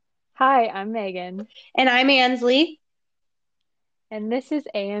Hi, I'm Megan, And I'm Ansley. and this is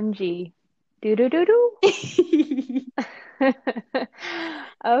AMG. Do do do do.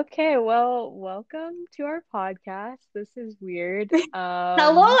 Okay, well, welcome to our podcast. This is weird.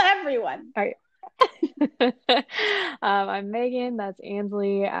 Hello, everyone. All right. I'm Megan. That's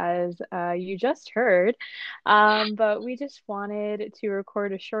Ansley, as you just heard. But we just wanted to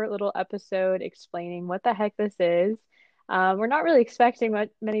record a short little episode explaining what the heck this is. We're not really expecting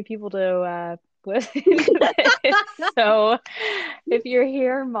many people to listen to this. So if you're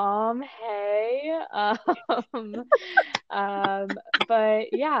here, Mom, hey.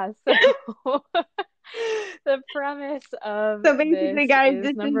 But yeah, so the premise of So this basically, guys, is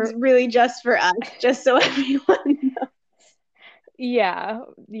this is number really just for us, just so everyone knows. Yeah,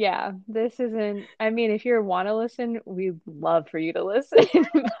 yeah. This isn't, I mean, if you want to listen, we'd love for you to listen,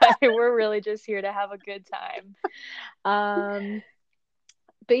 but we're really just here to have a good time. Um,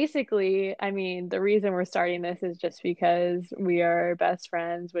 Basically, I mean, the reason we're starting this is just because we are best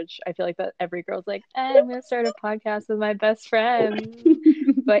friends, which I feel like that every girl's like, I'm gonna start a podcast with my best friend.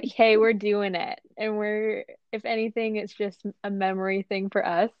 But hey, we're doing it. And if anything, it's just a memory thing for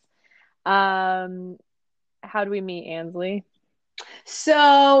us. Um, how do we meet, Ansley?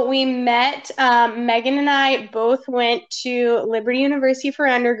 So we met, Megan and I both went to Liberty University for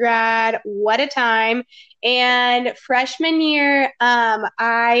undergrad. What a time. And freshman year,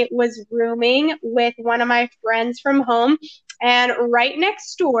 I was rooming with one of my friends from home. And right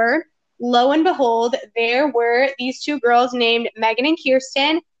next door, lo and behold, there were these two girls named Megan and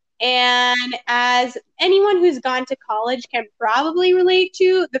Kirsten. And as anyone who's gone to college can probably relate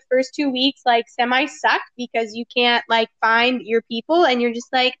to, the first 2 weeks like semi suck because you can't like find your people and you're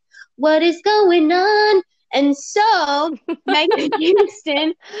just like, what is going on? And so Megan and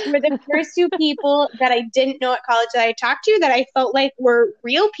Kingston were the first two people that I didn't know at college that I talked to that I felt like were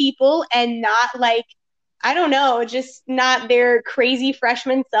real people and not like, I don't know, just not their crazy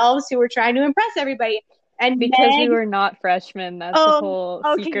freshman selves who were trying to impress everybody. And Because we Meg, were not freshmen, that's the oh, whole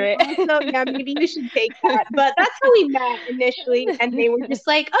okay. secret. Also, yeah, maybe you should take that. But that's how we met initially. And they were just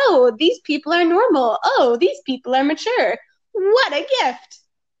like, oh, these people are normal. Oh, these people are mature. What a gift.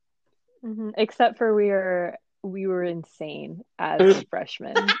 Except for we were insane as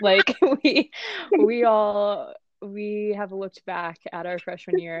freshmen. Like we all we have looked back at our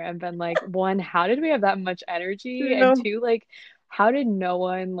freshman year and been like, one, how did we have that much energy? And True. two, like, how did no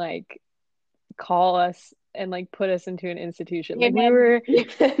one like call us and like put us into an institution? Like we Amen. were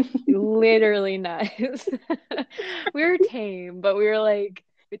literally nuts. We were tame, but we were like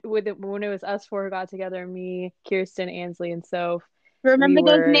when it was us four who got together, me, Kirsten, Ansley, and Soph, we Remember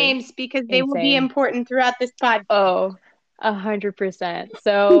those were names because they will be insane. important throughout this podcast. Oh, 100%.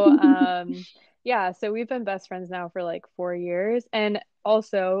 So, yeah, so we've been best friends now for like 4 years. And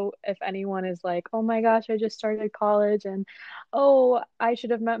also, if anyone is like, oh my gosh, I just started college and oh, I should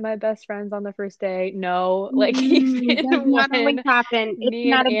have met my best friends on the first day. No, like Does even not always when happen. It's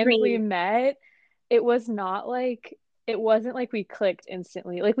me and not a Ansley dream. met, it was not like it wasn't like we clicked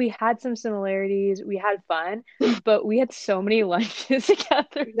instantly. Like we had some similarities, we had fun, but we had so many lunches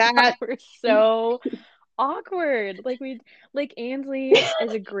together that That were so awkward. Like Ansley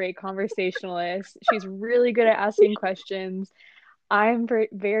is a great conversationalist. She's really good at asking questions. I'm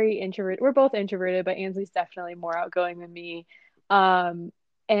very introverted. We're both introverted, but Ansley's definitely more outgoing than me. Um,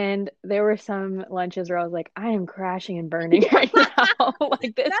 and there were some lunches where I was like, I am crashing and burning right now.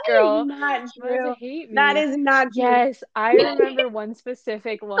 Like this that is girl not must true. hate That me. is not true. Yes, I remember one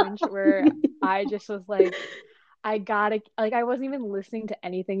specific lunch where I just was like, I gotta, like, I wasn't even listening to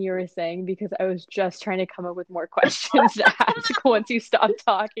anything you were saying because I was just trying to come up with more questions to ask once you stopped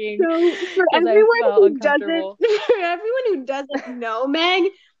talking So for because I everyone felt who doesn't uncomfortable. for everyone who doesn't know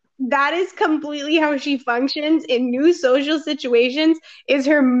Meg, that is completely how she functions in new social situations. Is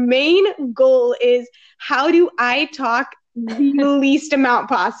her main goal is how do I talk the least amount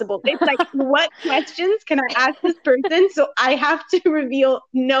possible? It's like what questions can I ask this person so I have to reveal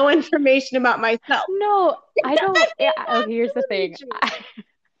no information about myself. No, I I don't. Yeah, think okay, here's the absolutely thing. true.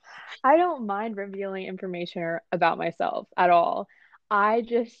 I don't mind revealing information about myself at all. I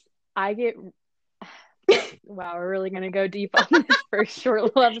get, wow, we're really gonna go deep on this first short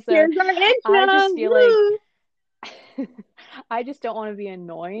little episode. Here's our I intro. just feel like Woo. I just don't want to be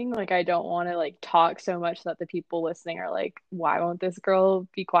annoying. Like I don't want to like talk so much that the people listening are like, why won't this girl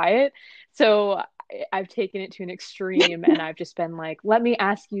be quiet? So I've taken it to an extreme and I've just been like, let me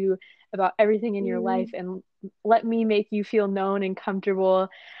ask you about everything in your life and let me make you feel known and comfortable.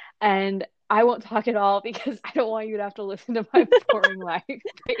 And I won't talk at all because I don't want you to have to listen to my boring life,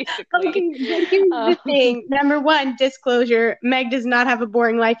 basically. Okay, but here's the Um, thing. Number one, disclosure, Meg does not have a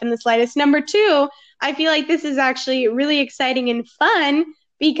boring life in the slightest. Number two, I feel like this is actually really exciting and fun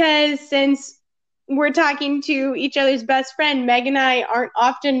because since we're talking to each other's best friend, Meg and I aren't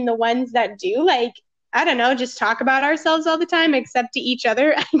often the ones that do like, I don't know, just talk about ourselves all the time, except to each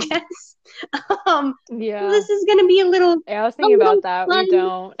other, I guess. So yeah. this is gonna be Yeah, I was a thinking little about that. We fun.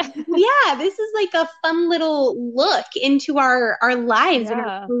 don't. Yeah, this is like a fun little look into our lives and our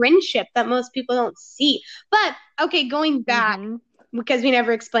Yeah. friendship that most people don't see. But okay, going back Hmm. because we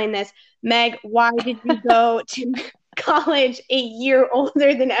never explained this. Meg, why did you go to college a year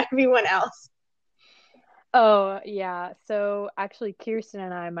older than everyone else? Oh, yeah. So actually, Kirsten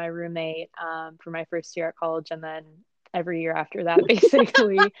and I, my roommate, for my first year at college, and then every year after that,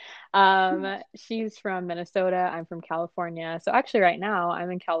 basically, she's from Minnesota. I'm from California. So actually, right now, I'm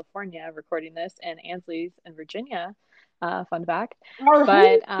in California recording this, and Ansley's in Virginia. Fun fact. Our home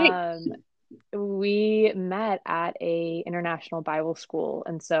But state. we met at a international Bible school,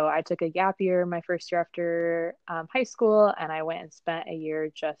 and so I took a gap year my first year after high school, and I went and spent a year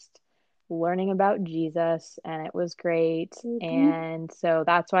just learning about Jesus, and it was great. Mhm. And so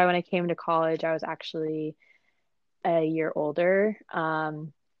that's why when I came to college, I was actually a year older.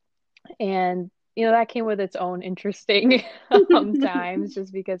 And that came with its own interesting times,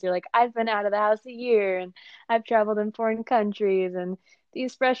 just because you're like, I've been out of the house a year and I've traveled in foreign countries, and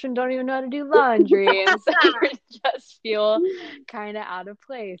these freshmen don't even know how to do laundry. And so you just feel kind of out of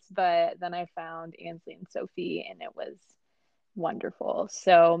place. But then I found Ansley and Sophie, and it was wonderful.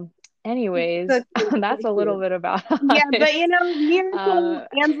 So, anyways, So cute, so that's a little cute. bit about Yeah, us. but Miracle, Uh,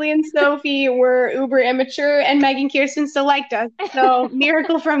 Ansley and Sophie were uber immature, and Meg and Kirsten still liked us. So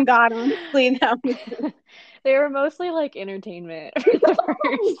miracle from God, honestly. That was they were mostly like entertainment for the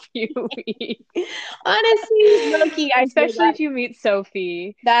first few weeks. honestly, Loki, I feel Especially that. if you meet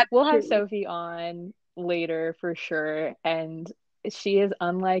Sophie. That's We'll have true. Sophie on later for sure. And she is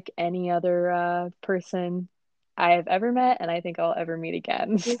unlike any other person I have ever met, and I think I'll ever meet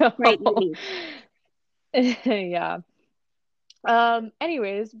again. It's So, quite unique. yeah.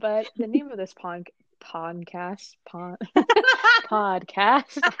 Anyways, but the name of this podcast,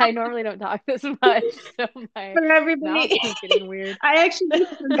 podcast. I normally don't talk this much, so my For mouth everybody, keeps getting weird. I actually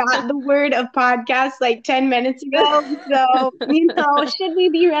forgot the word of podcast like 10 minutes ago. So, should we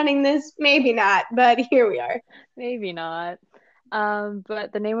be running this? Maybe not, but here we are. Maybe not.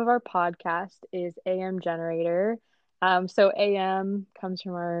 But the name of our podcast is AM Generator. So AM comes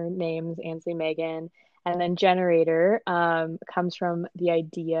from our names, Ansley, Megan, and then generator comes from the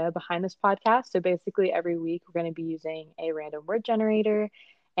idea behind this podcast. So basically, every week we're going to be using a random word generator,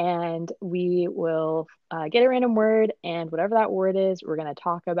 and we will get a random word, and whatever that word is, we're going to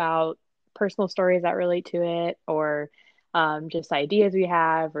talk about personal stories that relate to it, or just ideas we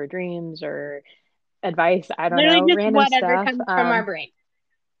have, or dreams, or advice, I don't Literally know, just random whatever stuff. comes from our brain.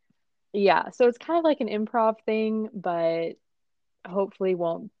 Yeah, so it's kind of like an improv thing, but hopefully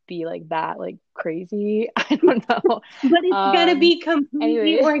won't be like that, like crazy. I don't know. But it's gonna Um, be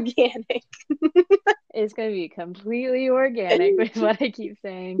completely anyway, organic. it's gonna be completely organic, is what I keep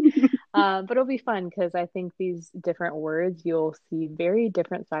saying. But it'll be fun because I think these different words, you'll see very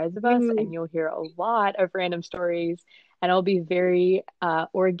different sides of us, and Mhm. you'll hear a lot of random stories, and it'll be very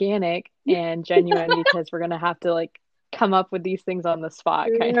organic and genuine because we're gonna have to like come up with these things on the spot,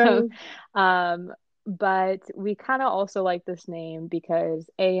 kind of. Yeah. Um, but we kind of also like this name because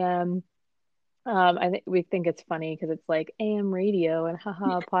AM. I think we think it's funny because it's like AM radio and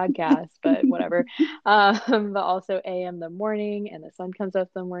haha podcast, but whatever. But also AM the morning, and the sun comes up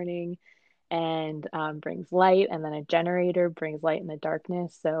in the morning and brings light, and then a generator brings light in the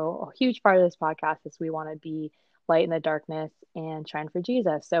darkness. So a huge part of this podcast is we want to be light in the darkness and shine for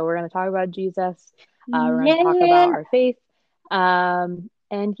Jesus. So we're going to talk about Jesus. We're going to talk Yeah. about our faith.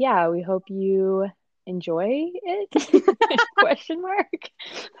 And yeah, we hope you enjoy it. Question mark.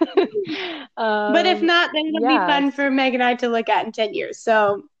 But if not, then it'll be Yes. fun for Meg and I to look at in 10 years.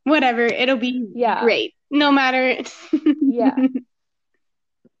 So whatever, it'll be Yeah. great. No matter. Yeah.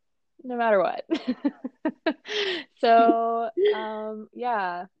 No matter what. So,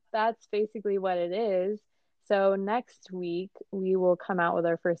 yeah, that's basically what it is. So next week we will come out with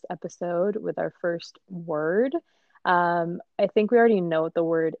our first episode with our first word. I think we already know what the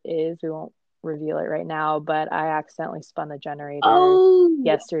word is. We won't reveal it right now, but I accidentally spun the generator Oh,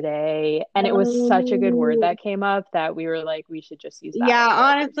 yesterday, and it was such a good word oh. that came up that we were like, we should just use that Yeah, one.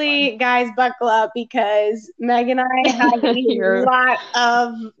 Whatever, it's fun. honestly, guys, buckle up because Meg and I have a You're lot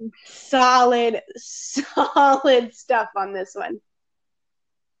of solid, solid stuff on this one.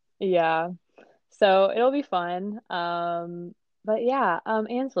 Yeah. So it'll be fun. But yeah,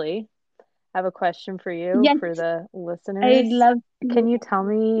 Ansley, I have a question for you Yes, for the I'd listeners. love Can you to. tell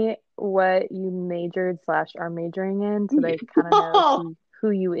me what you majored slash are majoring in so they kind of know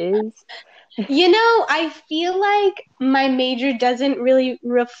who you is? I feel like my major doesn't really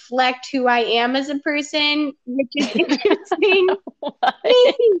reflect who I am as a person, which is interesting. What?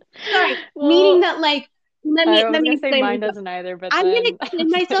 Meaning, sorry, meaning Well, that like let I me was let me gonna say explain mine myself. doesn't either, but I'm gonna then I explain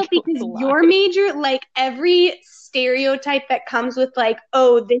was myself like, what's because a lie? your major, like every stereotype that comes with like,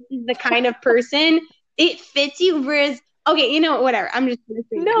 oh, this is the kind of person, it fits you. Whereas, okay, whatever. I'm just gonna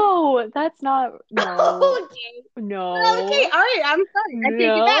say that. No, that's not, no, Okay. Okay, no, all right. I'm sorry. I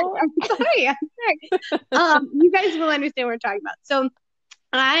take it back. no. I'm sorry. I'm sorry. You guys will understand what we're talking about. So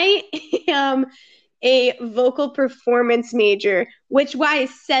I am a vocal performance major, which why I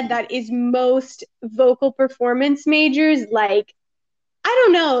said that is most vocal performance majors, like, I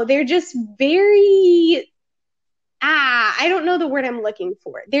don't know, they're just very I don't know the word I'm looking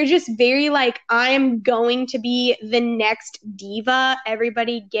for. They're just very like, I'm going to be the next diva.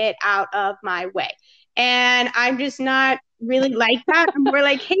 Everybody get out of my way. And I'm just not really like that. I'm more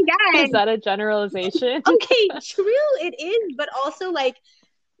like, hey guys, Is that a generalization? okay, true, it is, but also like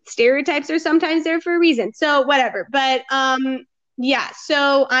stereotypes are sometimes there for a reason. So whatever. But yeah,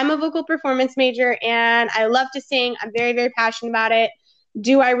 so I'm a vocal performance major and I love to sing. I'm very, very passionate about it.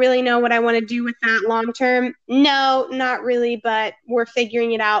 Do I really know what I want to do with that long term? No, not really, but we're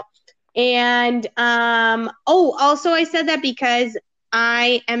figuring it out. And also I said that because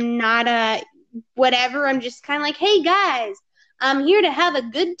I am not a whatever. I'm just kind of like, hey guys, I'm here to have a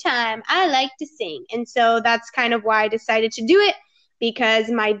good time. I like to sing. And so that's kind of why I decided to do it, because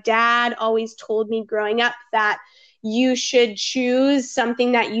my dad always told me growing up that you should choose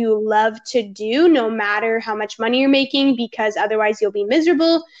something that you love to do no matter how much money you're making, because otherwise you'll be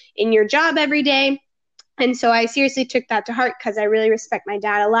miserable in your job every day. And so I seriously took that to heart because I really respect my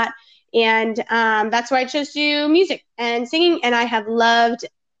dad a lot. And that's why I chose to do music and singing. And I have loved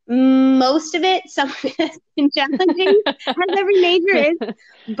most of it. Some of it has been challenging, as every major is.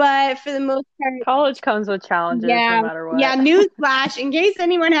 But for the most part, College comes with challenges no yeah, matter yeah. what. Newsflash, in case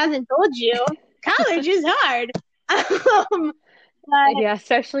anyone hasn't told you, college is hard. Um, but Yeah,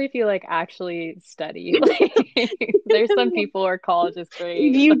 especially if you like actually study. Like, there's some people where college is if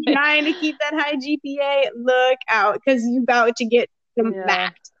great. you're Like, trying to keep that high GPA, look out because you about to get yeah,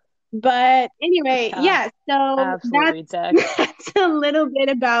 smacked. But anyway, yeah, yeah. So absolute rejects. that's a little bit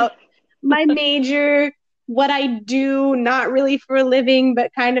about my major, what I do, not really for a living,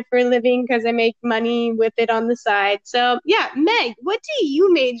 but kind of for a living because I make money with it on the side. So yeah, Meg, what do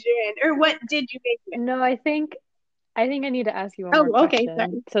you major in, or what did you major No, I think I need to ask you one in? more Oh, okay, question.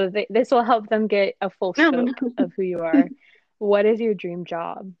 sorry. So this will help them get a full Oh scope no. of who you are. What is your dream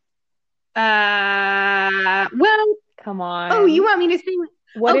job? Well, Come oh, you on. want me to say?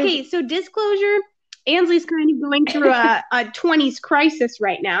 What is Okay, so disclosure, Ansley's kind of going through a 20s crisis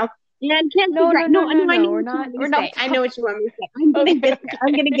right now. And I can't say No, right. no, No, no, no, no, I no. know We're what you not want me we're to not say. I know talking. what you want me to say. I'm gonna Okay, get there.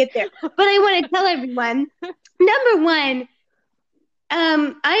 I'm gonna get there. okay. But I want to tell everyone, number one,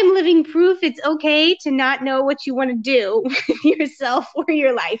 I'm living proof it's okay to not know what you want to do with yourself or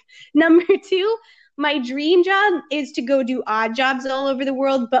your life. Number two, my dream job is to go do odd jobs all over the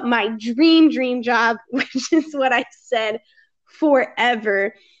world, but my dream job, which is what I said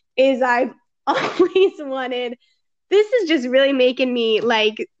forever, is I've always wanted, this is just really making me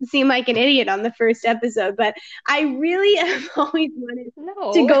like seem like an idiot on the first episode, but I really have always wanted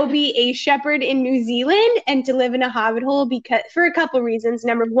to No. go be a shepherd in New Zealand and to live in a hobbit hole, because for a couple reasons.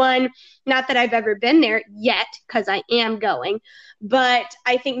 Number one, not that I've ever been there yet, because I am going, but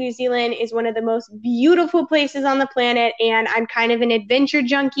I think New Zealand is one of the most beautiful places on the planet, and I'm kind of an adventure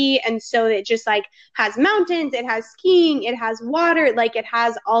junkie, and so it just like has mountains, it has skiing, it has water, like it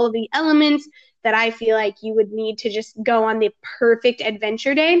has all of the elements that I feel like you would need to just go on the perfect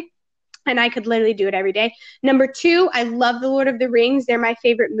adventure day. And I could literally do it every day. Number two, I love The Lord of the Rings. They're my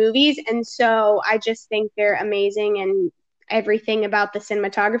favorite movies. And so I just think they're amazing and everything about the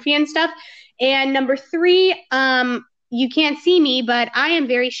cinematography and stuff. And number three, you can't see me, but I am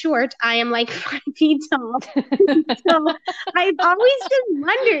very short. I am like 5 feet tall. So I've always just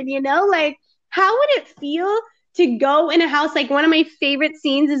wondered, like how would it feel to go in a house? Like one of my favorite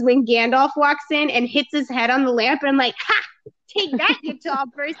scenes is when Gandalf walks in and hits his head on the lamp, and I'm like, ha, take that, you tall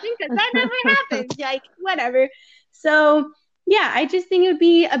person, because that never happens. Like, whatever. So yeah, I just think it would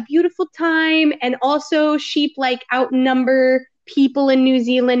be a beautiful time, and also sheep like outnumber people in New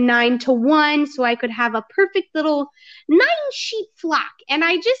Zealand 9 to 1 so I could have a perfect little 9 sheep flock. And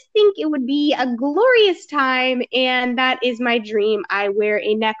I just think it would be a glorious time. And that is my dream. I wear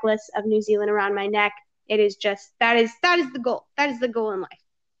a necklace of New Zealand around my neck. It is just, that is the goal. That is the goal in life.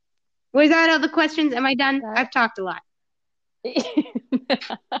 Was that all the questions? Am I done? That I've talked a lot.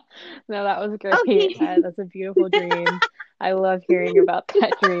 No, that was great. Okay. That's a beautiful dream. I love hearing about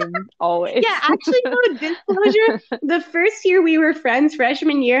that dream always. Yeah, actually, no, disclosure. The first year we were friends,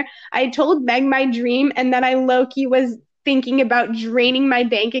 freshman year, I told Meg my dream, and then I low-key was thinking about draining my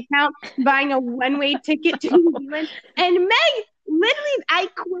bank account, buying a one-way ticket to New Zealand. And Meg, literally, I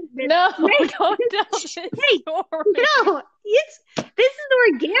quit this. No, Meg, don't tell this hey, story. no, this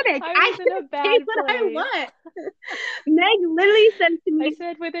is organic. I I was in a say bad what I place. want. Meg literally says to I me,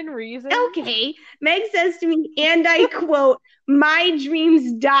 said within reason. okay. Meg says to me, and I quote, my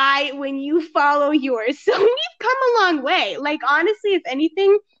dreams die when you follow yours. So we've come a long way. Like, honestly, if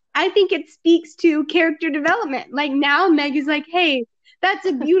anything, I think it speaks to character development. Like, now Meg is like, hey, that's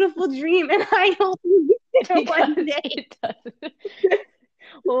a beautiful dream, and I hope you get there one Because day. it doesn't.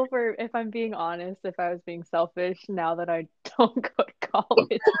 Well, if I'm being honest, if I was being selfish, now that I don't go to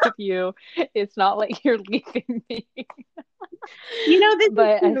college with you, it's not like you're leaving me. You know, this is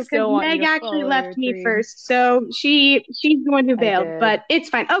But I true because still want you Meg to actually follow left your me dream. first, so she's the one who I bailed, did. but it's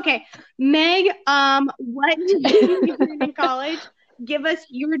fine. Okay, Meg, what did you do in college? Give us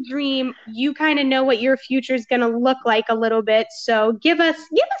your dream. You kind of know what your future is going to look like a little bit, so give us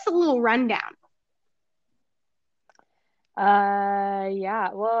a little rundown. Yeah.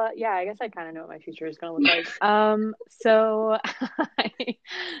 Well, yeah, I guess I kind of know what my future is gonna look like. So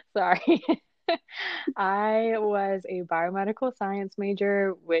sorry. I was a biomedical science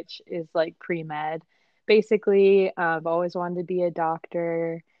major, which is like pre-med. Basically, I've always wanted to be a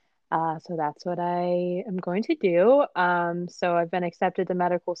doctor. So that's what I am going to do. So I've been accepted to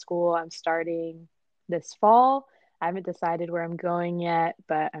medical school. I'm starting this fall. I haven't decided where I'm going yet,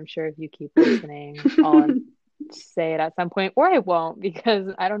 but I'm sure if you keep listening, I'll say it at some point, or I won't because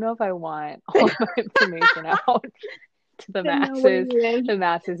I don't know if I want all of my information out to the No way, masses. man. The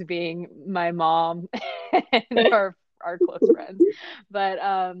masses being my mom and our close friends. But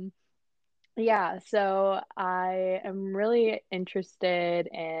yeah, so I am really interested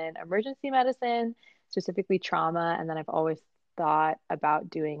in emergency medicine, specifically trauma, and then I've always thought about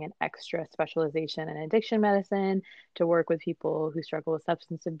doing an extra specialization in addiction medicine to work with people who struggle with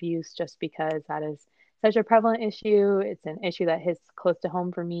substance abuse, just because that is such a prevalent issue. It's an issue that hits close to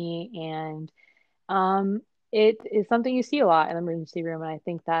home for me, and um, it is something you see a lot in the emergency room, and I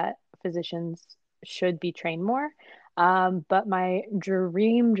think that physicians should be trained more. But my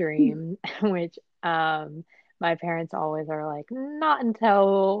dream, which my parents always are like, not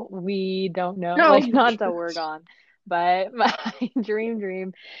until we don't know, No. like not until we're gone. But my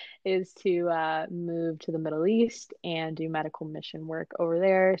dream is to move to the Middle East and do medical mission work over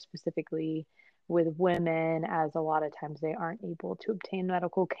there, specifically with women, as a lot of times they aren't able to obtain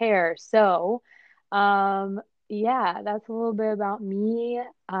medical care. So, yeah, that's a little bit about me.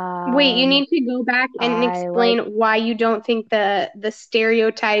 Wait, you need to go back and I explain like, why you don't think the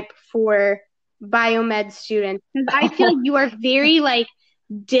stereotype for biomed students. Because I feel like you are very like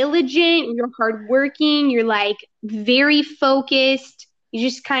diligent, you're hardworking, you're like very focused. You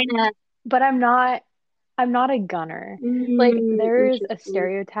just kind of but I'm not a gunner. Like, there's a interesting.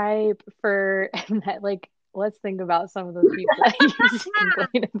 stereotype for that, like, let's think about some of the people I used to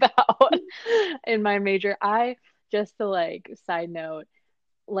complain about in my major. Just to like side note,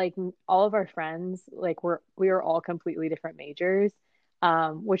 like all of our friends, like we were all completely different majors,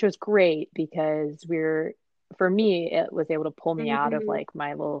 which was great because for me, it was able to pull me out of Mhm. like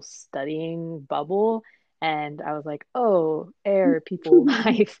my little studying bubble. And I was like, oh, air, people,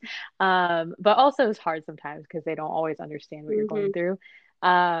 life. But also it's hard sometimes because they don't always understand what you're going Mhm. through.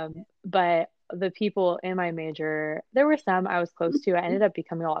 But the people in my major, there were some I was close to. I ended up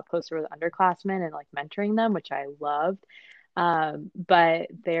becoming a lot closer with underclassmen and like mentoring them, which I loved. But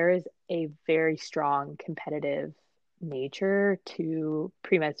there is a very strong competitive nature to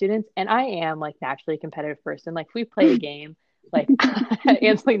pre-med students, and I am like naturally a competitive person. Like if we play a game, like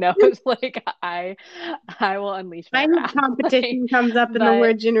Ansley knows, like I will unleash I my hope wrath. Like, competition comes up in the but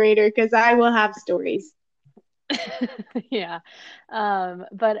word generator because I will have stories. yeah.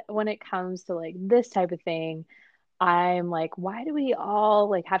 But when it comes to like this type of thing, I'm like, why do we all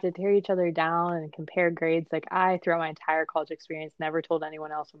like have to tear each other down and compare grades? Like I, throughout my entire college experience, never told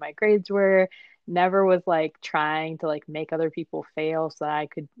anyone else what my grades were, never was like trying to like make other people fail so that I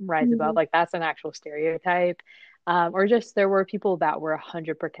could rise above. Mhm. Like that's an actual stereotype. Or just there were people that were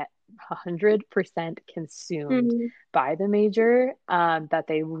 100% consumed Mm-hmm. by the major, that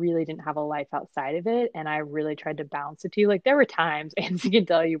they really didn't have a life outside of it. And I really tried to balance the two. Like there were times, and she can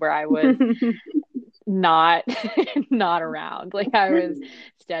tell you, where I was not not around. Like I was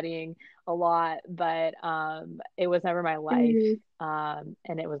studying a lot, but it was never my life.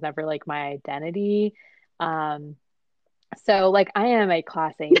 And it was never like my identity. Um so like I am a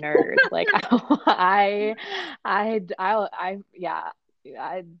class A nerd. Like yeah,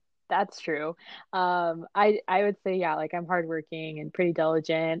 I that's true. I would say yeah, like I'm hardworking and pretty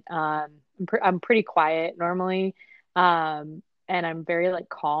diligent. I'm pretty quiet normally. And I'm very like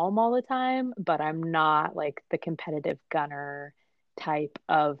calm all the time, but I'm not like the competitive gunner type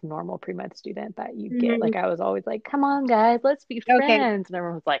of normal pre-med student that you get. Mm-hmm. Like I was always like, come on guys, let's be Okay. friends. And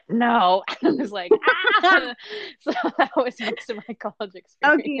everyone was like, no. I was like, ah. So that was most of my college Okay,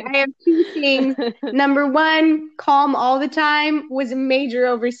 experience. I have two things. Number one, calm all the time was a major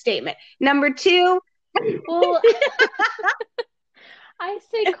overstatement. Number two, Well, I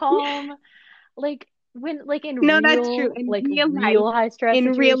say calm, like when like no, that's true. In like real life, real high stress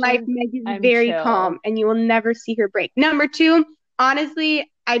in real life, situations, Meg is I'm very calm chill. and you will never see her break. Number two,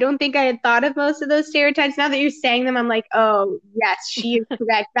 honestly, I don't think I had thought of most of those stereotypes. Now that you're saying them, I'm like, oh, yes, she is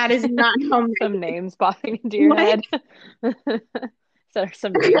correct. That is not how Meg Some is. names popping into your What? head. So there's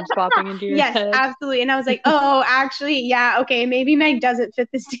some names popping into your Yes, head. absolutely. And I was like, oh, actually, yeah, okay, maybe Meg doesn't fit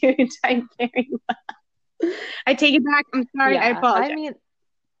the stereotype very well. I take it back. I'm sorry. I Yeah, I apologize. mean,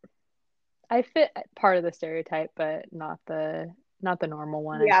 I fit part of the stereotype, but not the normal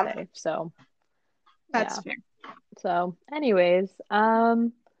one, I'd Yeah, say. So, that's yeah. fair. So, anyways,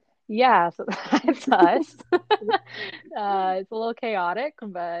 yeah, so that's us. It's a little chaotic,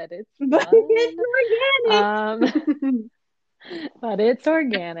 but it's But fun. it's Um, organic. but it's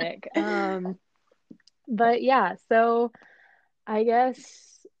organic. But yeah, so I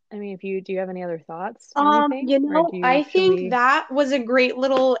guess, I mean, if you do you have any other thoughts or anything, or I should think we? that was a great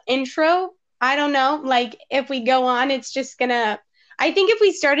little intro. I don't know, like if we go on, it's just gonna, I think if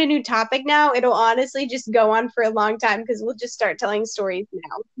we start a new topic now, it'll honestly just go on for a long time because we'll just start telling stories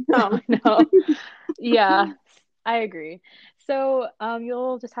now. No, yeah, I agree. So,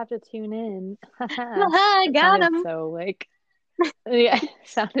 you'll just have to tune in. I That got sounded him. so like, yeah, it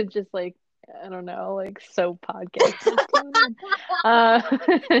sounded just like, I don't know, like so podcasty. Tune in. Uh,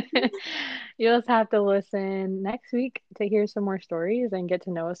 you'll just have to listen next week to hear some more stories and get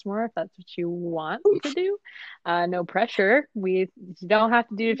to know us more if that's what you want to do. No pressure. You don't have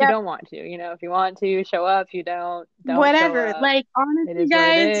to do it if you Yep, don't want to. If you want to show up, if you don't show whatever. up. Like, It honestly, is what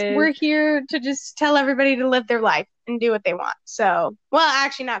it guys, is. we're here to just tell everybody to live their life and do what they want. So, well,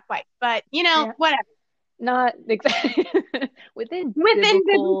 actually, not quite, but Yeah, whatever. not exactly within Within biblical,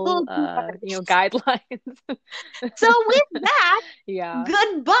 biblical confines. guidelines. So, with that, Yeah.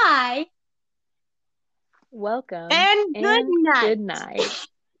 goodbye Welcome and good and night. good night.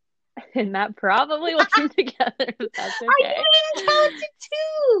 And that probably wasn't together, if that's I okay. didn't count to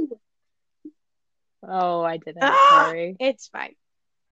two. Oh, I didn't. Ah, Sorry. it's fine.